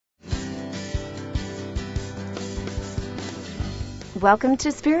Welcome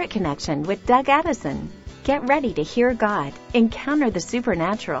to Spirit Connection with Doug Addison. Get ready to hear God, encounter the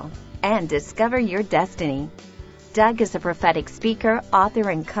supernatural, and discover your destiny. Doug is a prophetic speaker, author,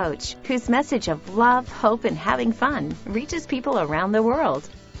 and coach whose message of love, hope, and having fun reaches people around the world.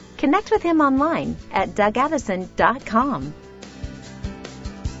 Connect with him online at DougAddison.com.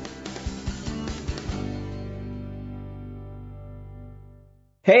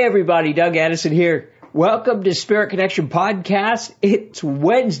 Hey everybody, Doug Addison here. Welcome to Spirit Connection Podcast. It's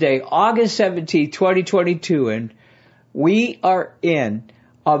Wednesday, August 17th, 2022, and we are in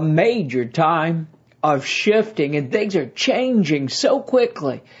a major time of shifting, and things are changing so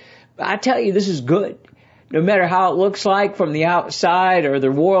quickly. I tell you, this is good. No matter how it looks like from the outside or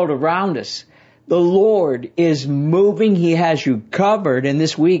the world around us, the Lord is moving. He has you covered, and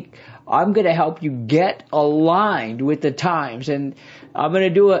this week I'm going to help you get aligned with the times, and I'm going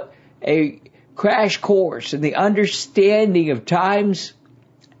to do a crash course in the understanding of times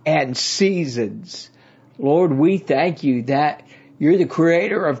and seasons. Lord, we thank you that you're the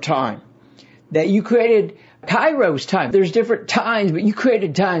creator of time, that you created Kairos time. There's different times, but you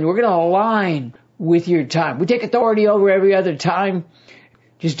created time. We're going to align with your time. We take authority over every other time,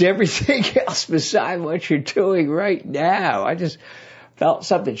 just everything else beside what you're doing right now. I just felt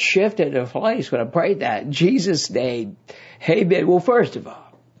something shift into place when I prayed that. In Jesus' name, amen. Well, first of all,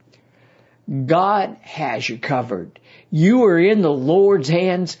 God has you covered. You are in the Lord's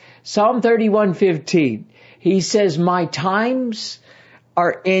hands. Psalm 31:15. He says, my times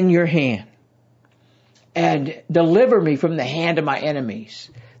are in your hand, and deliver me from the hand of my enemies.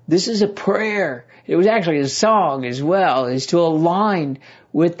 This is a prayer. It was actually a song as well, is to align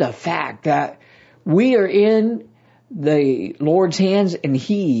with the fact that we are in the Lord's hands, and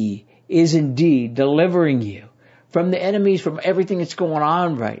He is indeed delivering you from the enemies, from everything that's going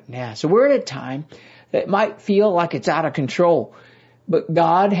on right now. So we're at a time that might feel like it's out of control, but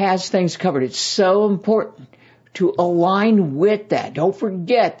God has things covered. It's so important to align with that. Don't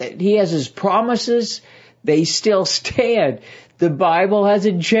forget that He has His promises. They still stand. The Bible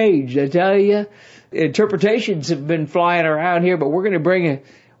hasn't changed. I tell you, interpretations have been flying around here, but we're going to bring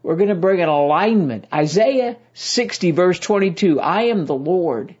an alignment. Isaiah 60 verse 22. I am the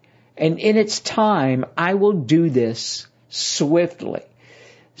Lord, and in its time, I will do this swiftly.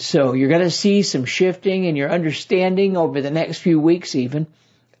 So you're going to see some shifting in your understanding over the next few weeks even.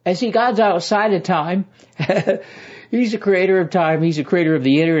 And see, God's outside of time. He's the creator of time. He's the creator of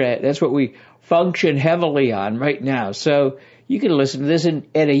the internet. That's what we function heavily on right now. So you can listen to this in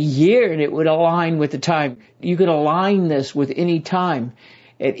a year and it would align with the time. You can align this with any time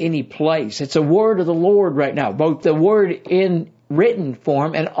at any place. It's a word of the Lord right now, both the word in written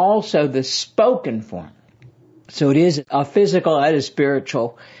form and also the spoken form. So it is a physical and a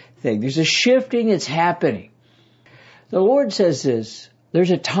spiritual thing. There's a shifting that's happening. The Lord says this,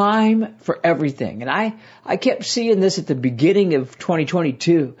 there's a time for everything. And I kept seeing this at the beginning of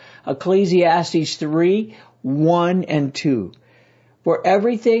 2022. Ecclesiastes 3, 1 and 2. For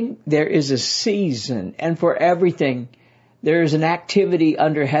everything there is a season, and for everything there is an activity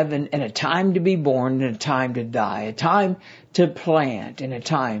under heaven, and a time to be born and a time to die, a time to plant and a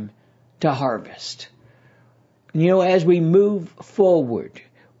time to harvest. You know, as we move forward,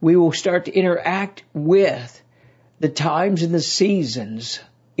 we will start to interact with the times and the seasons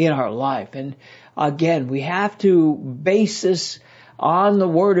in our life. And again, we have to base this on the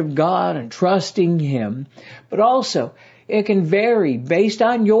Word of God and trusting Him, but also it can vary based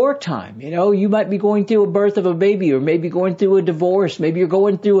on your time. You know, you might be going through a birth of a baby, or maybe going through a divorce. Maybe you're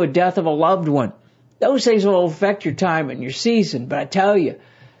going through a death of a loved one. Those things will affect your time and your season. But I tell you,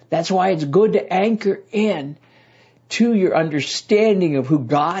 that's why it's good to anchor in to your understanding of who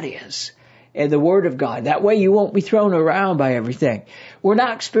God is and the Word of God. That way you won't be thrown around by everything. We're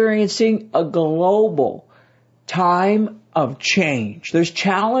not experiencing a global time of change. There's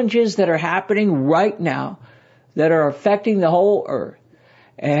challenges that are happening right now that are affecting the whole earth.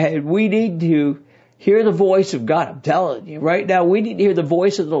 And we need to hear the voice of God. I'm telling you, right now, we need to hear the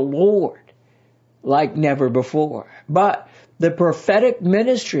voice of the Lord like never before. But the prophetic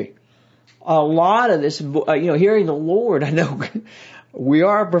ministry, a lot of this, hearing the Lord, I know we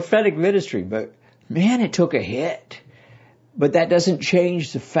are a prophetic ministry, but man, it took a hit. But that doesn't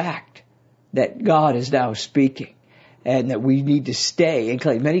change the fact that God is now speaking and that we need to stay.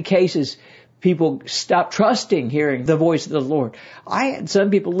 In many cases, people stop trusting hearing the voice of the Lord. I had some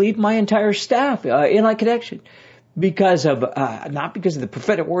people leave my entire staff in my connection because of, not because of the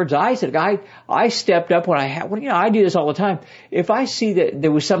prophetic words I said. I stepped up when I do this all the time. If I see that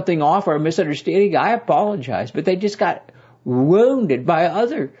there was something off or a misunderstanding, I apologize. But they just got wounded by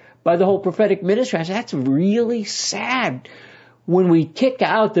the whole prophetic ministry. I said, that's really sad when we kick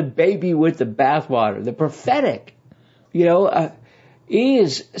out the baby with the bathwater. The prophetic,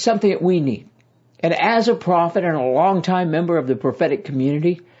 is something that we need. And as a prophet and a longtime member of the prophetic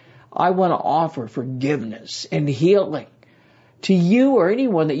community, I want to offer forgiveness and healing to you or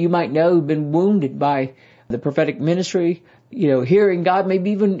anyone that you might know who've been wounded by the prophetic ministry, hearing God,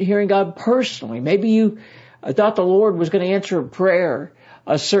 maybe even hearing God personally. Maybe you thought the Lord was going to answer a prayer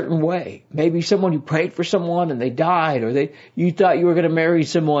a certain way. Maybe someone, you prayed for someone and they died, or you thought you were going to marry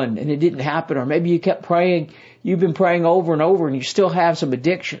someone and it didn't happen, or maybe you kept praying, you've been praying over and over and you still have some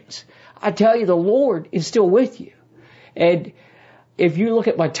addictions. I tell you, the Lord is still with you. And if you look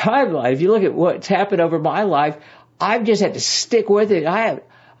at my timeline, if you look at what's happened over my life, I've just had to stick with it. I've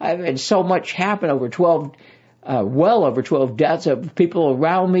had so much happen over well over 12 deaths of people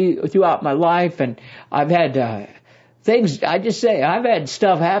around me throughout my life. And I've had things, I've had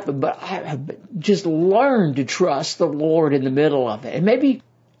stuff happen, but I have just learned to trust the Lord in the middle of it. And maybe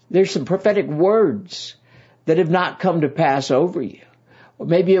there's some prophetic words that have not come to pass over you. Or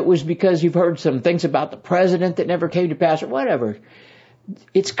maybe it was because you've heard some things about the president that never came to pass, or whatever.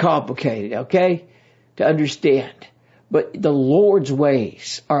 It's complicated, okay, to understand. But the Lord's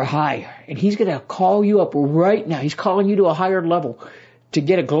ways are higher. And He's going to call you up right now. He's calling you to a higher level to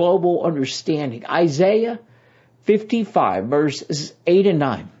get a global understanding. Isaiah 55, verses 8 and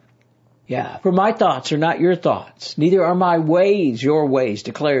 9. Yeah. For my thoughts are not your thoughts, neither are my ways your ways,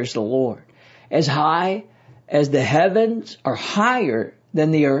 declares the Lord. As high as the heavens are higher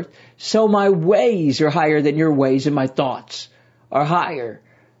than the earth, so my ways are higher than your ways, and my thoughts are higher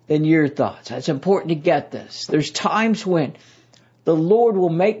than your thoughts. It's important to get this. There's times when the Lord will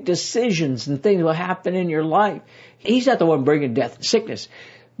make decisions and things will happen in your life. He's not the one bringing death and sickness,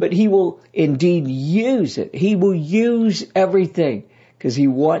 but He will indeed use it. He will use everything because He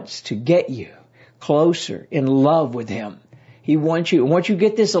wants to get you closer in love with Him. He wants you, and once you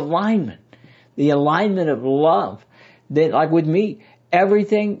get this alignment, the alignment of love, then like with me,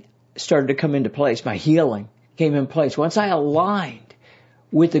 everything started to come into place. My healing came in place. Once I aligned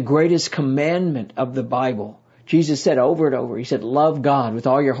with the greatest commandment of the Bible, Jesus said over and over, He said, love God with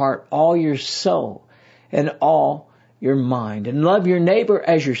all your heart, all your soul, and all your mind, and love your neighbor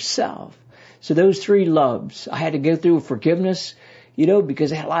as yourself. So those three loves, I had to go through forgiveness,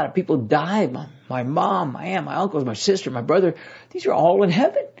 because I had a lot of people die. My mom, my aunt, my uncles, my sister, my brother, these are all in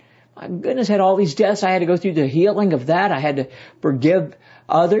heaven. My goodness, I had all these deaths. I had to go through the healing of that. I had to forgive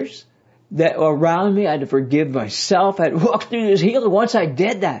others that were around me. I had to forgive myself. I had to walk through this healing. Once I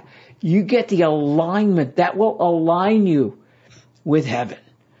did that, you get the alignment that will align you with heaven.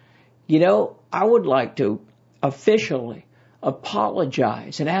 I would like to officially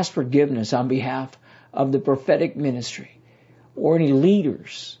apologize and ask forgiveness on behalf of the prophetic ministry or any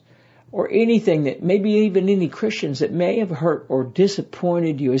leaders or anything that maybe even any Christians that may have hurt or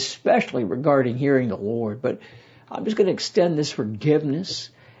disappointed you, especially regarding hearing the Lord. But I'm just going to extend this forgiveness,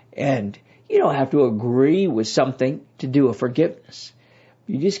 and you don't have to agree with something to do a forgiveness.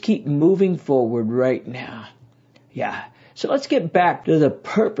 You just keep moving forward right now. Yeah. So let's get back to the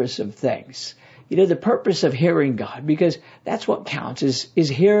purpose of things. The purpose of hearing God, because that's what counts, is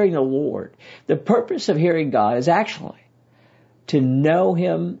hearing the Lord. The purpose of hearing God is actually to know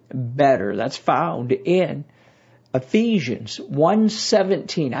Him better. That's found in Ephesians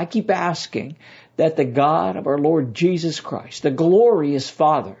 1:17. I keep asking that the God of our Lord Jesus Christ, the glorious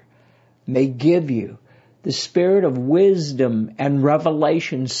Father, may give you the spirit of wisdom and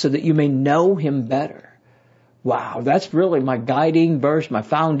revelation so that you may know Him better. Wow, that's really my guiding verse, my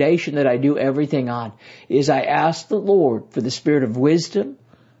foundation that I do everything on, is I ask the Lord for the spirit of wisdom,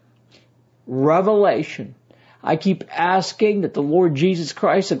 revelation. I keep asking that the Lord Jesus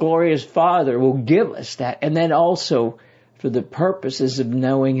Christ, the glorious Father, will give us that, and then also for the purposes of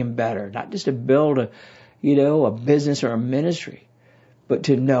knowing Him better, not just to build a business or a ministry, but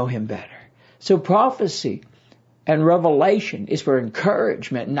to know Him better. So prophecy and revelation is for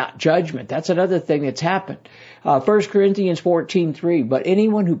encouragement, not judgment. That's another thing that's happened. 1 Corinthians 14:3, but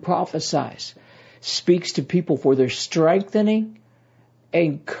anyone who prophesies speaks to people for their strengthening,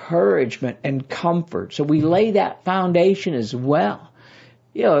 encouragement, and comfort. So we lay that foundation as well.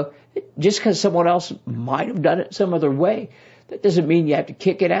 Just because someone else might have done it some other way, that doesn't mean you have to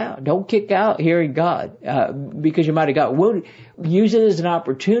kick it out. Don't kick out hearing God because you might have got wounded. Use it as an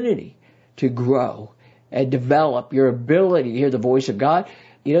opportunity to grow and develop your ability to hear the voice of God.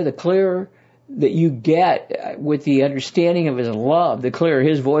 The clearer that you get with the understanding of His love, the clearer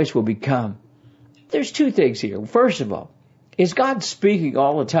His voice will become. There's two things here. First of all, is God speaking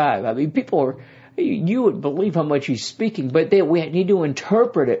all the time? I mean, people are, you would believe how much he's speaking, but then we need to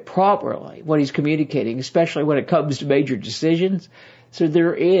interpret it properly, what he's communicating, especially when it comes to major decisions. So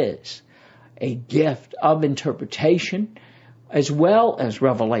there is a gift of interpretation as well as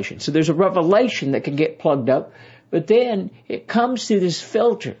revelation. So there's a revelation that can get plugged up, but then it comes through this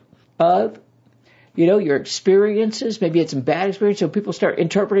filter of, your experiences. Maybe it's some bad experience, so people start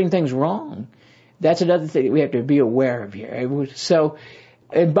interpreting things wrong. That's another thing that we have to be aware of here. So,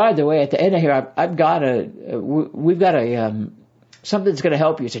 and by the way, at the end of here, we've got something that's going to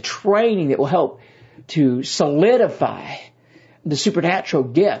help you. It's a training that will help to solidify the supernatural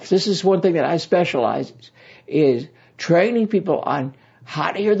gifts. This is one thing that I specialize in, is training people on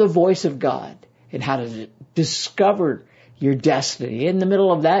how to hear the voice of God and how to discover your destiny. In the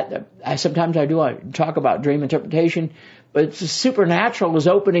middle of that, I talk about dream interpretation, but the supernatural is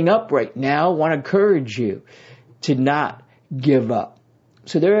opening up right now. I want to encourage you to not give up.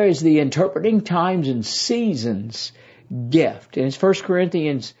 So there is the interpreting times and seasons gift. And it's 1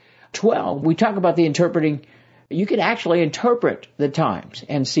 Corinthians 12. We talk about the interpreting. You can actually interpret the times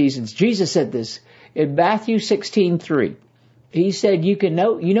and seasons. Jesus said this in Matthew 16:3. He said, you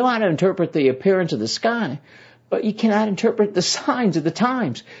know how to interpret the appearance of the sky, but you cannot interpret the signs of the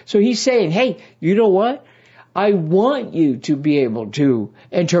times. So he's saying, hey, you know what? I want you to be able to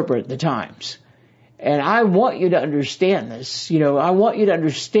interpret the times. And I want you to understand this. I want you to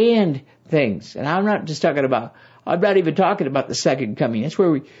understand things. And I'm not even talking about the second coming. That's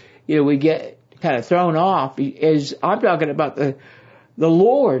where we get kind of thrown off. I'm talking about the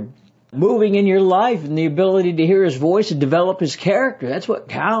Lord moving in your life and the ability to hear his voice and develop his character. That's what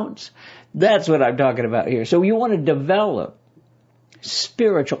counts. That's what I'm talking about here. So you want to develop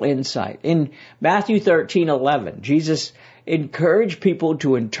spiritual insight. In Matthew 13:11, Jesus encouraged people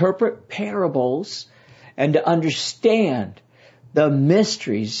to interpret parables and to understand the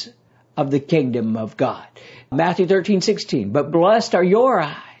mysteries of the kingdom of God. Matthew 13:16, but blessed are your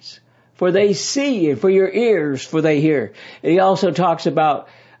eyes, for they see, and for your ears, for they hear. And he also talks about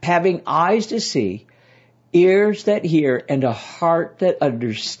having eyes to see, ears that hear, and a heart that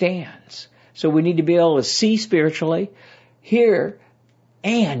understands. So we need to be able to see spiritually, hear,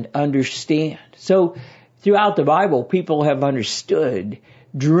 and understand. So throughout the Bible, people have understood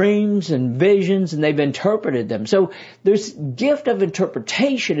dreams and visions, and they've interpreted them. So this gift of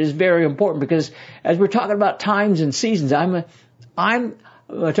interpretation is very important, because as we're talking about times and seasons, I'm going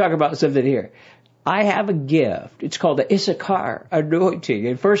to talk about something here. I have a gift. It's called the Issachar anointing.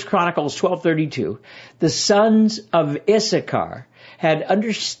 In 1 Chronicles 12:32, the sons of Issachar had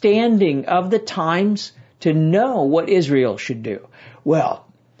understanding of the times to know what Israel should do. Well,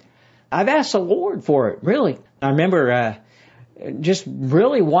 I've asked the Lord for it, really. I remember just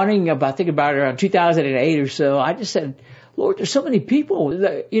really wanting, I think about it around 2008 or so, I just said, Lord, there's so many people,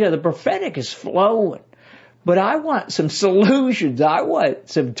 the prophetic is flowing. But I want some solutions. I want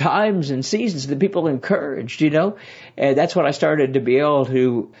some times and seasons that people encouraged, And that's what I started to be able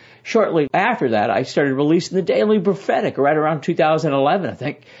to, shortly after that, I started releasing the Daily Prophetic right around 2011, I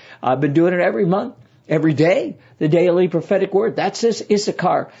think. I've been doing it every month, every day, the Daily Prophetic Word. That's this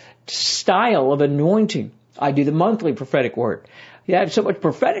Issachar style of anointing. I do the monthly prophetic word. You have so much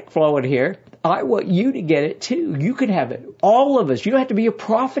prophetic flow in here. I want you to get it too. You can have it. All of us. You don't have to be a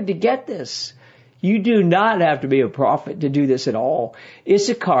prophet to get this. You do not have to be a prophet to do this at all.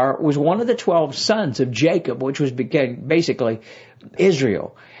 Issachar was one of the 12 sons of Jacob, which became basically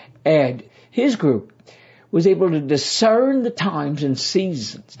Israel. And his group was able to discern the times and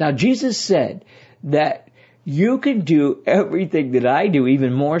seasons. Now, Jesus said that you can do everything that I do,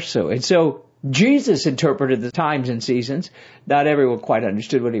 even more so. And so Jesus interpreted the times and seasons. Not everyone quite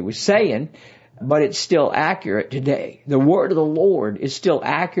understood what he was saying, but it's still accurate today. The word of the Lord is still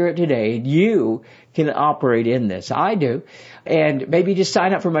accurate today. You can operate in this. I do. And maybe just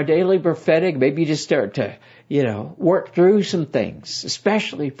sign up for my Daily Prophetic. Maybe just start to, work through some things,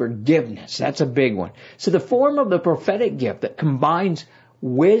 especially forgiveness. That's a big one. So the form of the prophetic gift that combines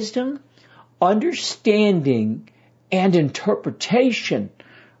wisdom, understanding, and interpretation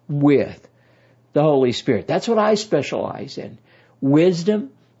with the Holy Spirit. That's what I specialize in.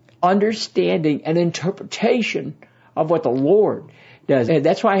 Wisdom, understanding, and interpretation of what the Lord does. And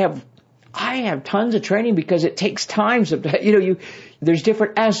that's why I have tons of training, because it takes time. There's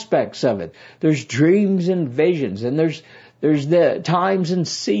different aspects of it. There's dreams and visions, and there's the times and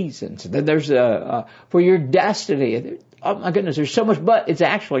seasons. Then there's for your destiny. Oh my goodness, there's so much, but it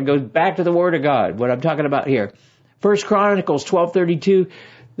actually goes back to the Word of God, what I'm talking about here. 1 Chronicles 12:32,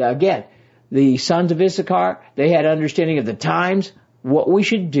 again, the sons of Issachar, they had understanding of the times, what we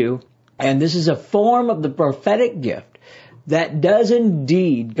should do, and this is a form of the prophetic gift that does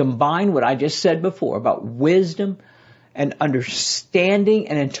indeed combine what I just said before about wisdom and understanding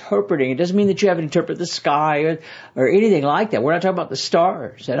and interpreting. It doesn't mean that you have to interpret the sky or anything like that. We're not talking about the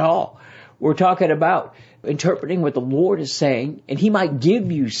stars at all. We're talking about interpreting what the Lord is saying, and He might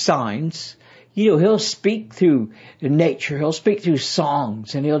give you signs. You know, He'll speak through nature. He'll speak through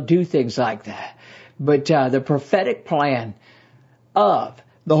songs, and He'll do things like that. But the prophetic plan of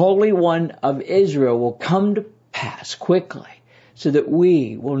the Holy One of Israel will come to pass quickly so that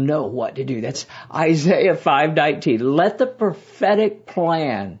we will know what to do. That's Isaiah 5:19. Let the prophetic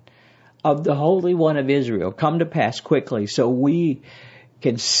plan of the Holy One of Israel come to pass quickly so we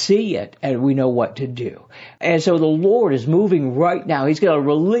can see it and we know what to do. And so the Lord is moving right now. He's going to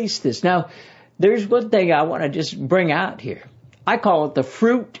release this. Now, there's one thing I want to just bring out here. I call it the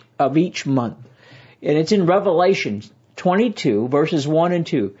fruit of each month. And it's in Revelation 22, verses 1 and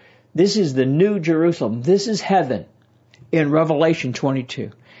 2. This is the New Jerusalem. This is heaven in Revelation 22.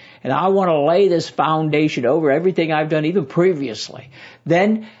 And I want to lay this foundation over everything I've done even previously.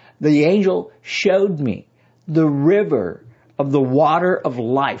 Then the angel showed me the river of the water of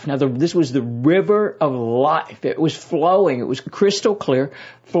life. Now, this was the river of life. It was flowing. It was crystal clear,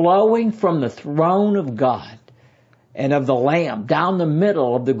 flowing from the throne of God and of the Lamb down the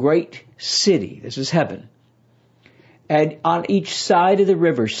middle of the great city. This is heaven. And on each side of the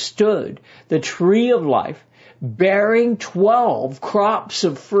river stood the tree of life, bearing 12 crops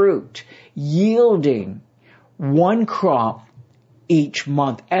of fruit, yielding one crop each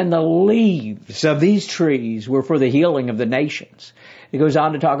month. And the leaves of these trees were for the healing of the nations. It goes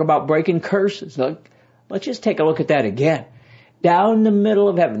on to talk about breaking curses. Let's just take a look at that again. Down the middle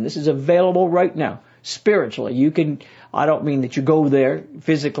of heaven. This is available right now. Spiritually, you can, I don't mean that you go there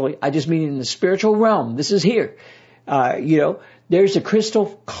physically. I just mean in the spiritual realm. This is here. There's a crystal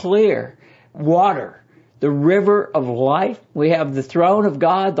clear water, the river of life. We have the throne of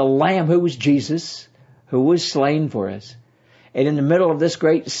God, the Lamb who was Jesus, who was slain for us. And in the middle of this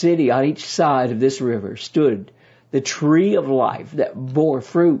great city, on each side of this river, stood the tree of life that bore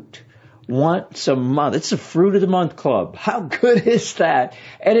fruit once a month. It's the Fruit of the Month Club. How good is that?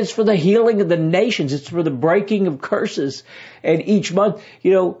 And it's for the healing of the nations. It's for the breaking of curses. And each month,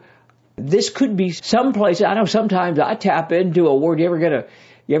 this could be some place. I know sometimes I tap into a word. You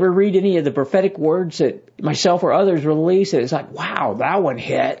ever read any of the prophetic words that myself or others release? And it's like, wow, that one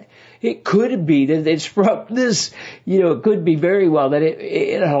hit. It could be that it's from this, it could be very well that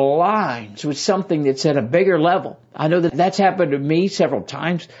it aligns with something that's at a bigger level. I know that that's happened to me several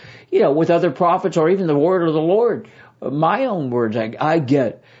times, with other prophets or even the word of the Lord. My own words I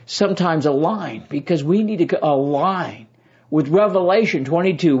get sometimes align because we need to align with Revelation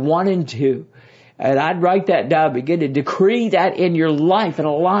 22, 1 and 2. And I'd write that down, begin to decree that in your life and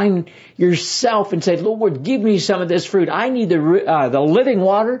align yourself and say, Lord, give me some of this fruit. I need the living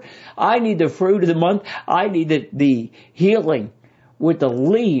water. I need the fruit of the month. I need the healing with the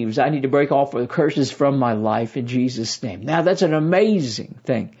leaves. I need to break off the curses from my life in Jesus' name. Now, that's an amazing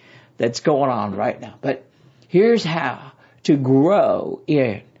thing that's going on right now. But here's how to grow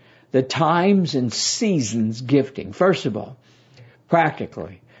in the times and seasons gifting. First of all,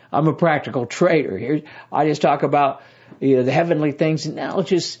 practically. I'm a practical trader here. I just talk about the heavenly things, and now let's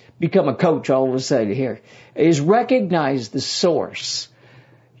just become a coach all of a sudden here. Is recognize the source.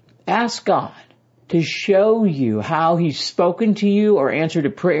 Ask God to show you how He's spoken to you or answered a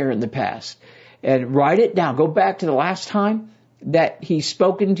prayer in the past. And write it down. Go back to the last time that He's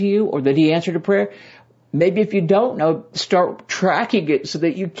spoken to you or that He answered a prayer. Maybe if you don't know, start tracking it so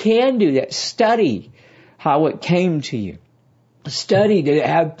that you can do that. Study how it came to you. Study, did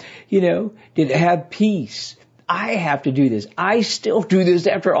it have peace? I have to do this. I still do this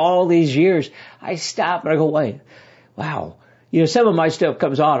after all these years. I stop and I go, wait, wow. Some of my stuff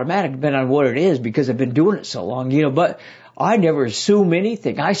comes automatic depending on what it is because I've been doing it so long, but I never assume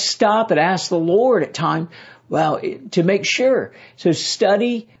anything. I stop and ask the Lord at times, to make sure. So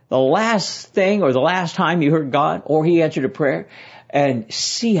study the last thing or the last time you heard God or He answered a prayer. And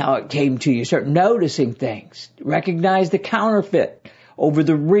see how it came to you. Start noticing things. Recognize the counterfeit over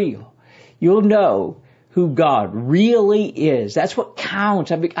the real. You'll know who God really is. That's what counts.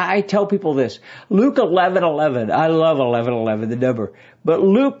 I tell people this. Luke 11:11. I love 11:11, the number. But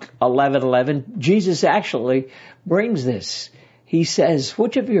Luke 11:11, Jesus actually brings this. He says,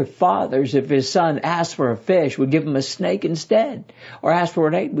 which of your fathers, if his son asked for a fish, would give him a snake instead? Or asked for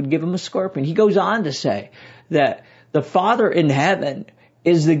an egg, would give him a scorpion? He goes on to say that the Father in heaven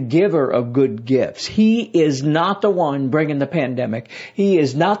is the giver of good gifts. He is not the one bringing the pandemic. He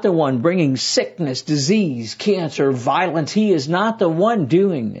is not the one bringing sickness, disease, cancer, violence. He is not the one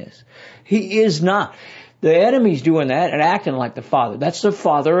doing this. He is not. The enemy's doing that and acting like the father. That's the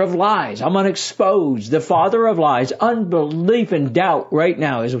father of lies. I'm going to expose the father of lies. Unbelief and doubt right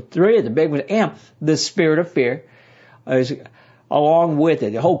now is three of the big ones. And the spirit of fear is along with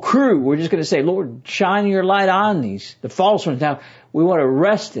it. The whole crew, we're just going to say, Lord, shine your light on these, the false ones. Now, we want to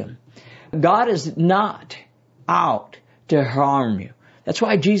arrest them. God is not out to harm you. That's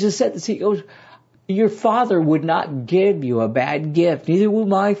why Jesus said this. He goes, your Father would not give you a bad gift. Neither will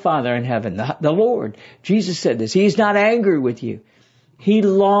my Father in heaven, the Lord. Jesus said this. He is not angry with you. He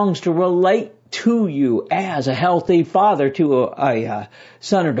longs to relate to you as a healthy father to a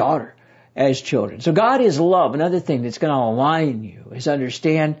son or daughter as children. So God is love. Another thing that's going to align you is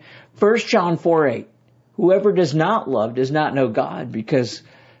understand 1 John 4:8. Whoever does not love does not know God, because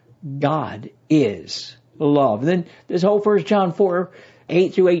God is love. And then this whole 1 John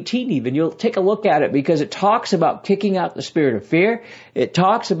 4:8 through 18 even, you'll take a look at it, because it talks about kicking out the spirit of fear. It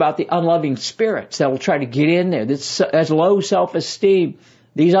talks about the unloving spirits that will try to get in there. That's low self-esteem.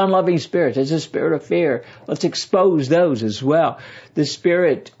 These unloving spirits, it's a spirit of fear. Let's expose those as well. The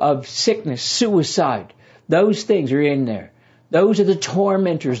spirit of sickness, suicide, those things are in there. Those are the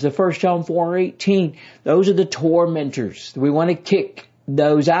tormentors. The 1 John 4:18, those are the tormentors. We want to kick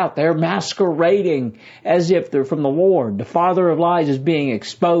those out. They're masquerading as if they're from the Lord. The father of lies is being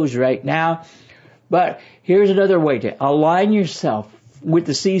exposed right now. But here's another way to align yourself with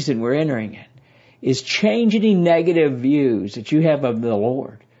the season we're entering in, is change any negative views that you have of the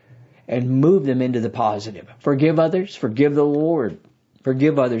Lord and move them into the positive. Forgive others, forgive the Lord.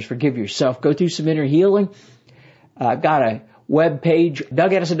 Forgive others, forgive yourself. Go through some inner healing. I've got a web page,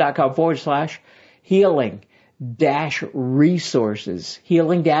 DougAddison.com/healing-resources.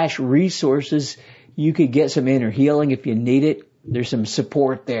 Healing-resources. You could get some inner healing if you need it. There's some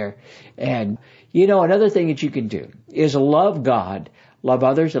support there. And, another thing that you can do is love God, love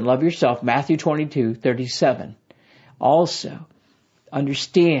others, and love yourself. Matthew 22:37. Also,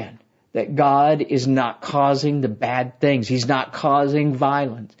 understand that God is not causing the bad things. He's not causing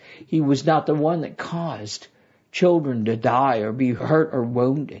violence. He was not the one that caused children to die or be hurt or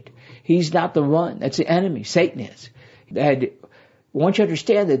wounded. He's not the one. That's the enemy. Satan is. And once you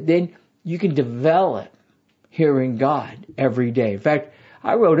understand that, then you can develop hearing God every day. In fact,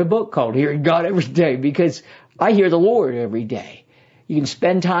 I wrote a book called Hearing God Every Day, because I hear the Lord every day. You can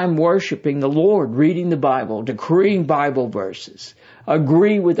spend time worshiping the Lord, reading the Bible, decreeing Bible verses,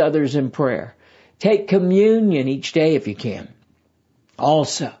 agree with others in prayer. Take communion each day if you can.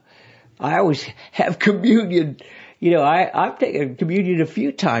 Also, I always have communion. I've taken communion a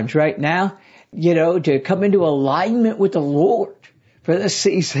few times right now, to come into alignment with the Lord for this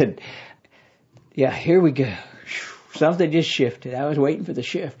season. Yeah, here we go. Something just shifted. I was waiting for the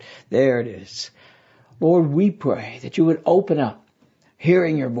shift. There it is. Lord, we pray that you would open up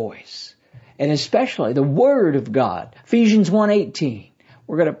hearing your voice, and especially the Word of God. Ephesians 1:18.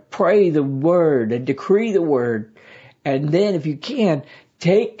 We're going to pray the Word and decree the Word. And then, if you can,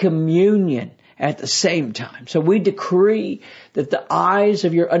 take communion at the same time. So we decree that the eyes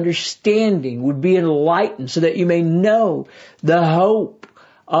of your understanding would be enlightened, so that you may know the hope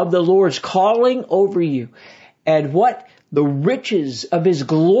of the Lord's calling over you, and what the riches of His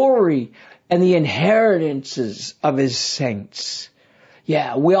glory and the inheritances of His saints.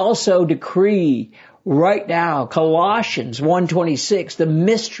 Yeah, we also decree right now, Colossians 1:26, the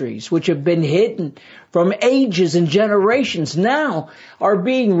mysteries which have been hidden from ages and generations now are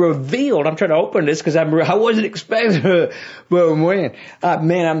being revealed. I'm trying to open this because I wasn't expecting. Well, man,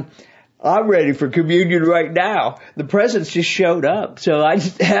 I'm ready for communion right now. The presents just showed up, so I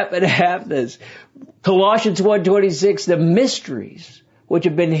just happen to have this. Colossians 1:26, the mysteries which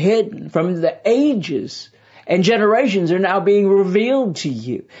have been hidden from the ages and generations are now being revealed to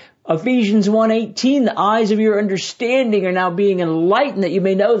you. Ephesians 1:18, the eyes of your understanding are now being enlightened, that you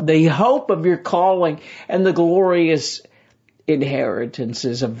may know the hope of your calling and the glorious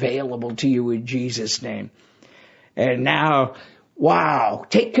inheritances available to you in Jesus' name. And now, wow,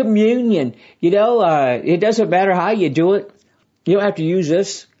 take communion. It doesn't matter how you do it. You don't have to use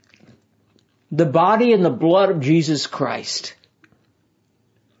this. The body and the blood of Jesus Christ.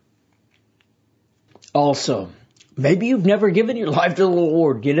 Also, maybe you've never given your life to the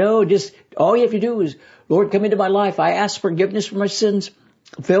Lord. Just all you have to do is, Lord, come into my life. I ask forgiveness for my sins.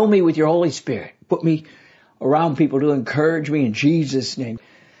 Fill me with your Holy Spirit. Put me around people to encourage me in Jesus' name.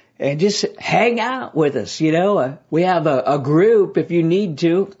 And just hang out with us. We have a group if you need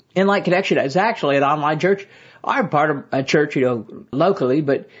to. Inlight Connection is actually an online church. I'm part of a church, locally,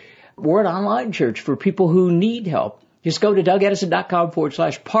 but we're an online church for people who need help. Just go to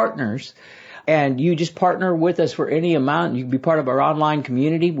DougAddison.com/partners. And you just partner with us for any amount. You can be part of our online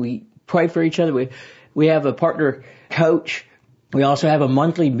community. We pray for each other. We have a partner coach. We also have a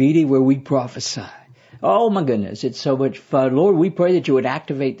monthly meeting where we prophesy. Oh my goodness, it's so much fun. Lord, we pray that you would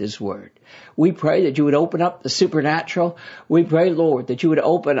activate this word. We pray that you would open up the supernatural. We pray, Lord, that you would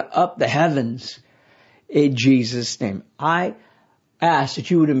open up the heavens in Jesus' name. I ask that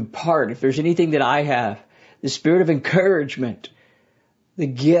you would impart, if there's anything that I have, the spirit of encouragement, the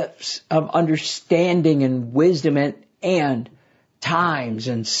gifts of understanding and wisdom and times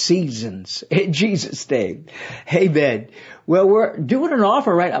and seasons in Jesus' name. Amen. Well, we're doing an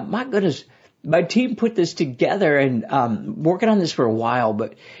offer right now. My goodness, my team put this together and working on this for a while,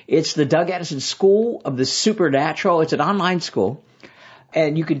 but it's the Doug Addison School of the Supernatural. It's an online school,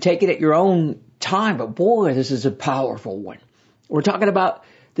 and you can take it at your own time. But boy, this is a powerful one. We're talking about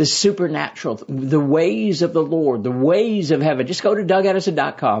the supernatural, the ways of the Lord, the ways of heaven. Just go to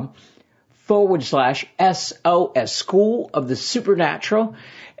DougAddison.com/SOS, School of the Supernatural.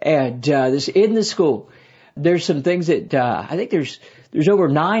 And this in the school, there's some things that I think there's over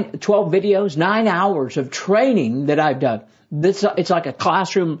 12 videos, 9 hours of training that I've done. It's like a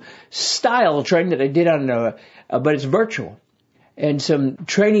classroom style training that I did on, but it's virtual. And some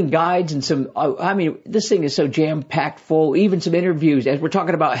training guides and this thing is so jam-packed full, even some interviews. As we're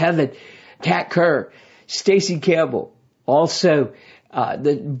talking about heaven, Kat Kerr, Stacy Campbell, also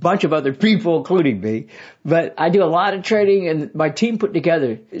the bunch of other people, including me. But I do a lot of training, and my team put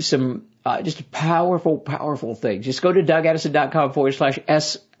together some just powerful, powerful things. Just go to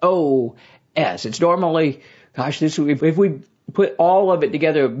DougAddison.com/SOS. It's normally, if we put all of it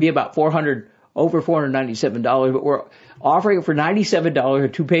together, it'd be about over $497, but we're offering it for $97 or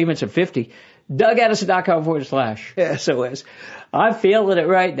 2 payments of $50. DougAddison.com/SOS. I'm feeling it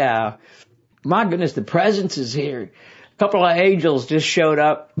right now. My goodness, the presence is here. A couple of angels just showed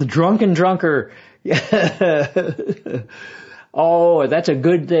up. The drunken drunker. Oh, that's a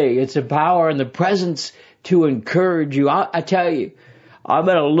good thing. It's the power and the presence to encourage you. I tell you, I'm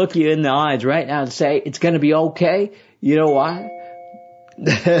going to look you in the eyes right now and say, it's going to be okay. You know why?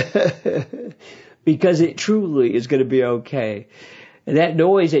 Because it truly is going to be okay. And that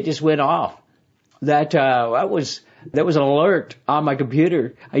noise that just went off, that was an alert on my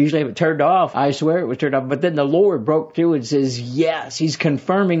computer. I usually have it turned off. I swear it was turned off. But then the Lord broke through and says, yes, he's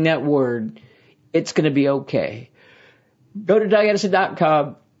confirming that word. It's going to be okay. Go to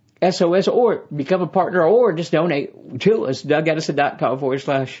DougAddison.com/SOS or become a partner or just donate to us.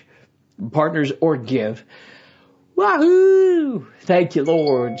 DougAddison.com/partners or give. Wahoo! Thank you,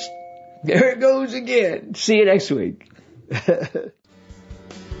 Lord. There it goes again. See you next week.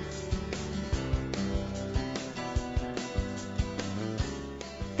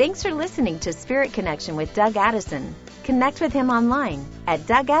 Thanks for listening to Spirit Connection with Doug Addison. Connect with him online at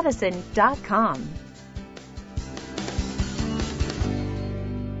DougAddison.com.